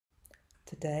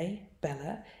Today,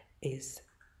 Bella is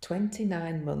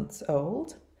 29 months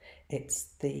old.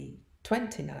 It's the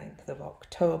 29th of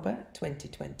October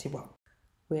 2021.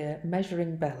 We're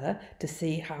measuring Bella to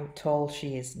see how tall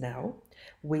she is now.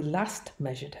 We last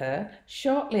measured her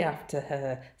shortly after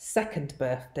her second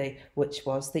birthday, which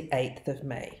was the 8th of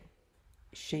May.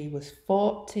 She was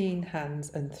 14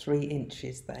 hands and 3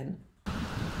 inches then.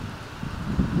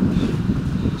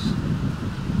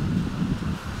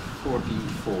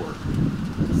 44.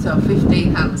 So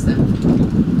 15 hands then.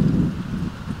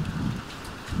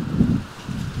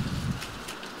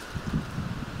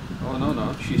 Oh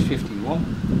no, she's 15.1.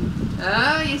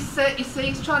 Ah, you see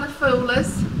he's trying to fool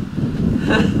us.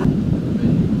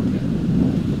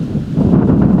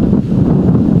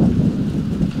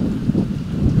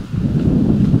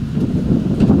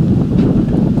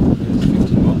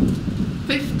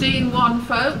 Yes, 15.1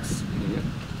 folks. Yeah.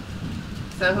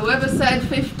 So whoever said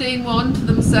 15.1 to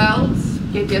themselves,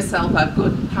 give yourself a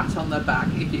good pat on the back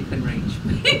if you can reach.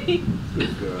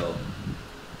 Good girl.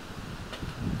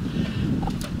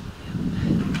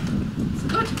 It's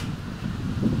good.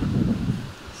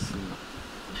 So,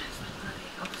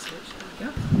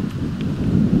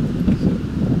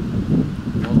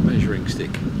 one measuring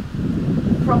stick.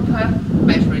 Proper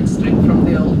measuring stick from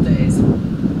the old days.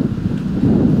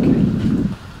 Okay.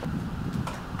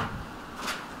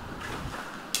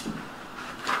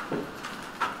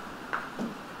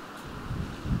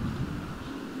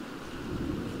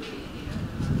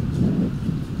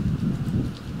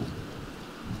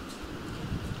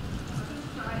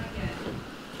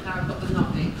 Now I've got the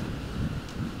knot in.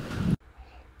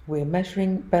 We're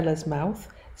measuring Bella's mouth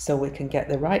so we can get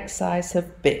the right size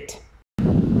of bit.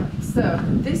 So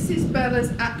this is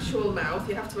Bella's actual mouth.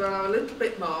 You have to allow a little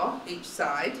bit more each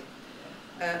side.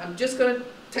 I'm just going to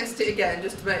test it again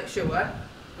just to make sure.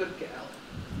 Good girl.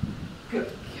 Good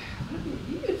girl.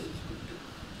 Yes.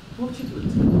 What you doing?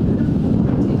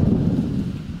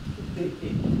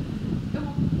 Come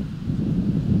on.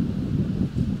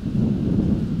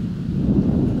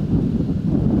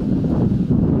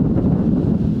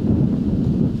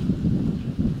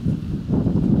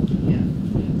 Yeah.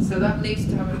 So that needs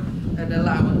to have an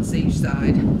allowance each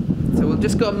side. So we'll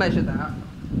just go and measure that.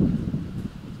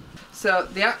 So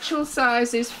the actual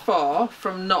size is 4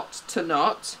 from knot to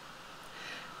knot.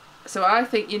 So I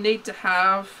think you need to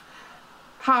have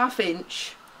 ½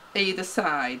 inch either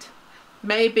side,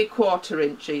 maybe ¼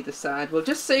 inch either side. We'll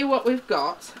just see what we've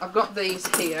got. I've got these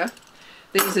here.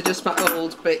 These are just my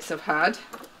old bits I've had.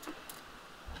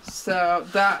 So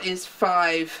that is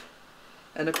 5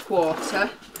 1/4.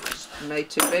 Made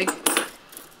too big.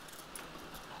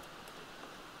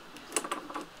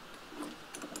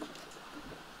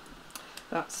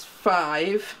 That's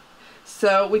 5.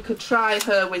 So we could try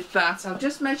her with that. I'll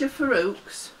just measure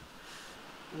Farouk's.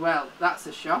 Well, that's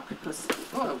a shock because,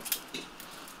 whoa,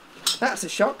 that's a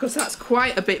shock because that's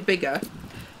quite a bit bigger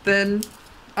than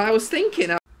I was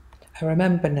thinking. I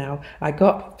remember now, I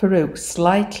got Farouk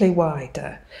slightly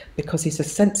wider because he's a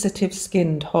sensitive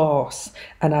skinned horse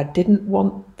and I didn't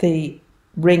want the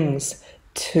rings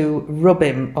to rub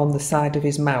him on the side of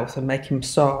his mouth and make him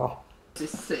sore.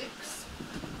 This is 6.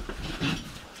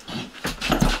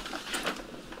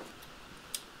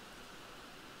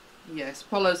 Yes,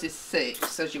 Apollo's is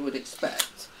 6, as you would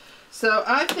expect. So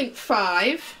I think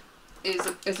 5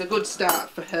 is a good start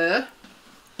for her.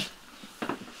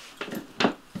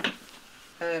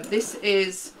 This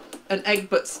is an egg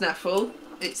butt snaffle.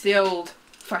 It's the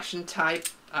old-fashioned type.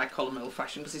 I call them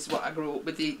old-fashioned because this is what I grew up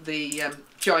with, the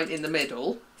joint in the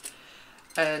middle.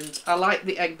 And I like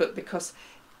the egg butt because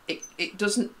it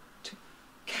doesn't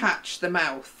catch the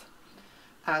mouth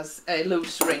as a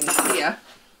loose ring. Here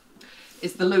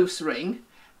is the loose ring,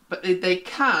 but they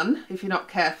can, if you're not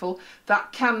careful,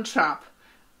 that can trap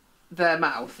their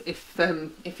mouth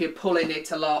if you're pulling it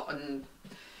a lot and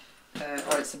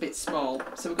or it's a bit small.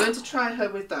 So we're going to try her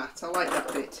with that. I like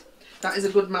that bit. That is a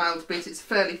good mild bit. It's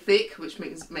fairly thick, which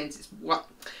means it's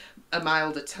a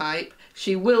milder type.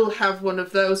 She will have one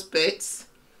of those bits,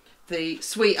 the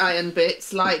sweet iron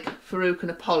bits, like Farouk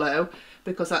and Apollo,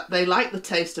 because they like the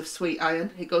taste of sweet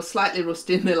iron. It goes slightly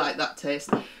rusty and they like that taste.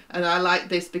 And I like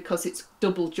this because it's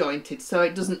double jointed, so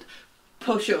it doesn't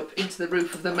push up into the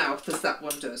roof of the mouth as that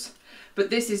one does. But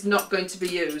this is not going to be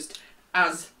used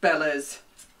as Bella's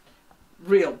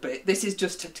real bit. This is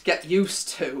just to get used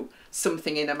to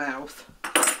something in her mouth.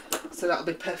 So that'll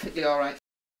be perfectly alright.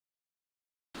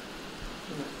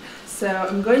 So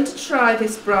I'm going to try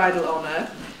this bridle on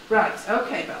her. Right,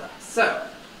 okay Bella, so,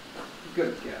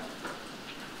 good girl.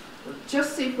 We'll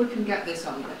just see if we can get this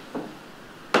on you.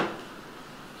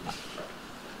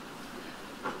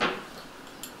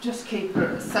 just keep her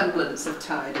a semblance of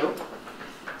tied up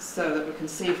so that we can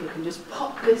see if we can just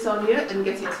pop this on you and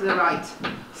get it to the right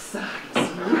size.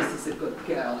 This is a good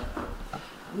girl.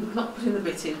 I'm not putting the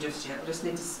bit in just yet, I just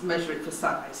need to measure it for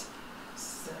size.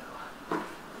 So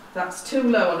that's too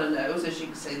low on her nose, as you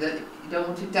can see, that you don't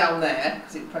want it down there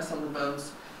because it press on the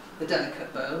bones, the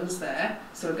delicate bones there.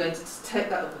 So we're going to just take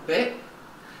that up a bit.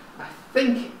 I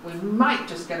think we might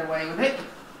just get away with it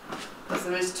because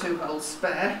there is 2 holes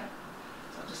spare.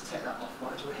 So I'll just take that off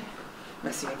while we're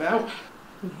messing about.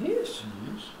 Yes.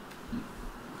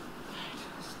 Right,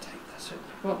 let's take this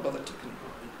up. Won't bother taking it off.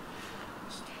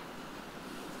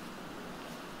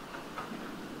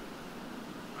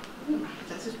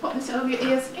 Let's just pop this over your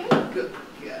ears again. Good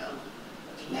girl.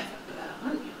 Clever girl,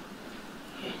 aren't you?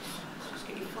 Yes. Let's just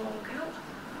get your fork out.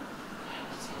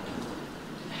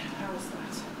 How's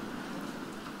that?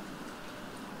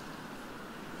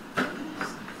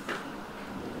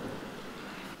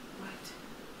 Right.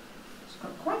 She's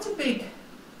got quite a big,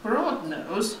 broad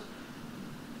nose.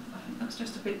 I think that's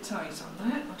just a bit tight on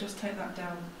there. I'll just take that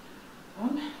down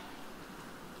one.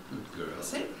 Good girl.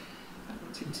 That's it. That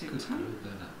won't be too tight.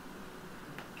 Good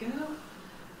Girl.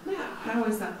 Now, how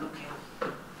is that looking?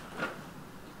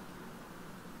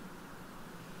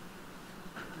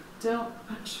 I don't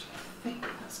actually think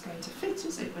that's going to fit,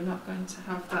 is it? We're not going to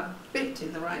have that bit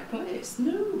in the right place.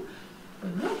 No,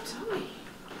 we're not, are we?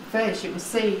 Face, you can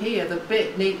see here the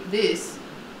bit this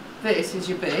is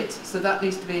your bit, so that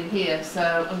needs to be in here.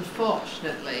 So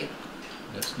unfortunately,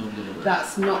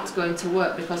 that's not going to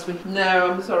work because we.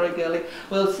 No, I'm sorry, girlie.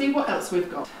 We'll see what else we've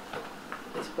got.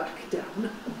 This back down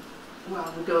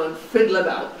while we go and fiddle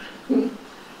about. Oh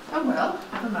well,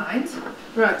 never mind.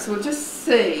 Right, so we'll just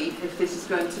see if this is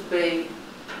going to be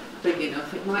big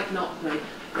enough. It might not be.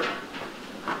 Good girl.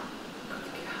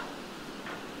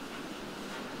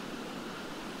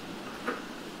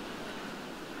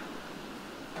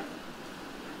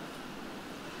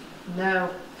 No,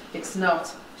 it's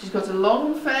not. She's got a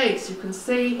long face. You can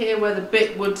see here where the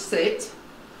bit would sit,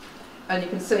 and you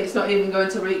can see it's not even going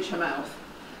to reach her mouth.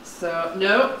 So,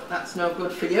 no, that's no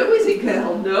good for you, is it,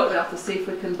 girl? No, we'll have to see if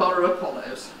we can borrow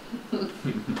Apollo's. So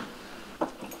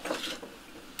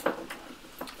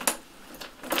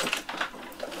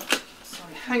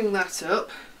I hang that up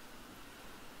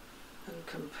and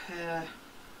compare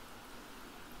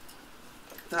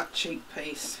that cheek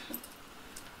piece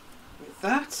with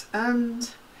that,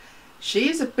 and she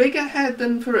is a bigger head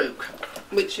than Farouk,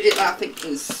 which I think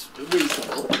is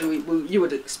reasonable. You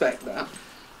would expect that.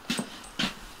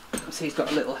 Because he's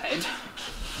got a little head.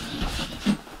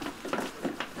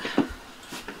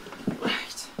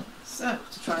 Right, so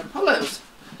to try Apollo's.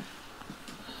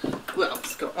 Well,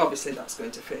 obviously that's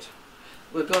going to fit.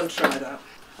 We'll go and try that.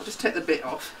 I'll just take the bit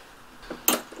off.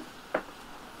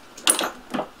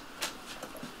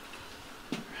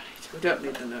 Right, we don't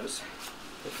need the nose.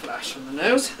 The flash on the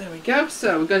nose. There we go.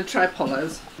 So we're going to try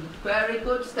Apollo's. Very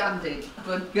good standing.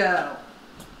 Good girl.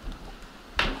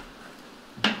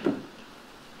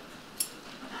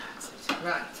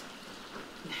 Right,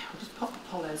 now we'll just pop the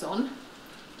Apollo's on.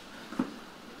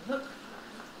 Look.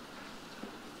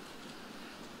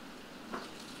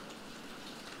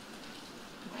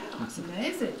 Wow, that's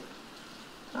amazing.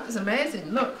 That is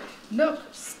amazing. Look, look,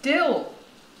 still.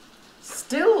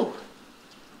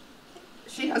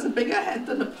 She has a bigger head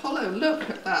than Apollo. Look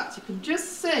at that. You can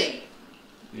just see.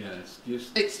 Yeah,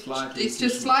 it's just slightly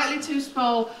too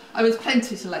small. I mean, there's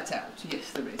plenty to let out.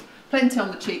 Yes, there is. Plenty on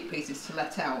the cheek pieces to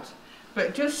let out. But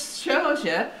it just shows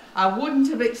you, I wouldn't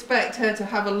have expected her to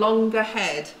have a longer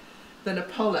head than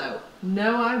Apollo.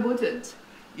 No, I wouldn't.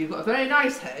 You've got a very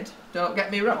nice head, don't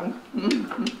get me wrong.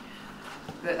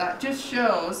 But that just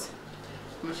shows,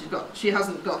 she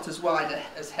hasn't got as wide a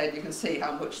head. You can see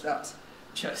how much that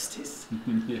chest is.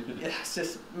 Yeah, it's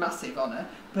just massive on her.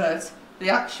 But the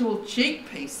actual cheek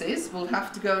pieces will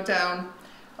have to go down,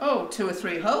 2 or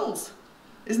 3 holes.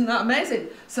 Isn't that amazing?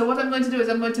 So what I'm going to do is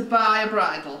I'm going to buy a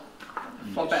bridle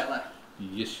for Bella.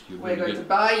 Yes, we're going to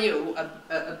buy you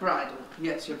a bridle.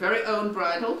 Yes, your very own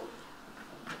bridle.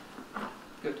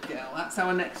 Good girl. That's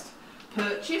our next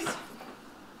purchase.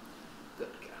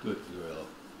 Good girl. Good girl.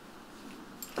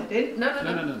 Head in. No.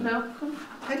 Come.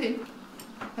 Head in.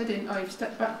 Head in. Oh, you've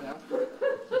stepped back now.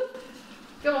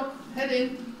 Come on. Head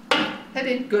in. Head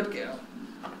in. Good girl.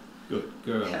 Good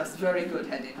girl. Yes, very good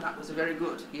heading. That was very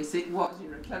good. Yes, it was.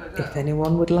 You're a clever girl. If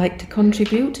anyone would like to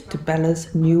contribute to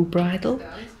Bella's new bridle,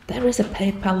 there is a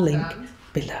PayPal link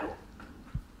below.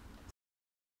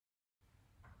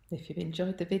 If you've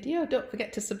enjoyed the video, don't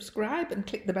forget to subscribe and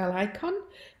click the bell icon.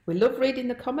 We love reading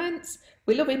the comments,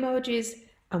 we love emojis,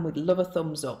 and we'd love a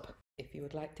thumbs up. If you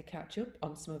would like to catch up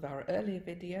on some of our earlier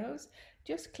videos,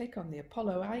 just click on the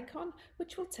Apollo icon,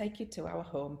 which will take you to our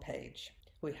home page.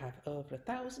 We have over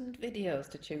 1,000 videos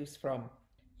to choose from.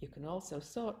 You can also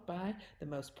sort by the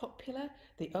most popular,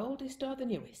 the oldest or the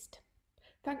newest.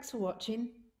 Thanks for watching.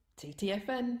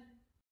 TTFN.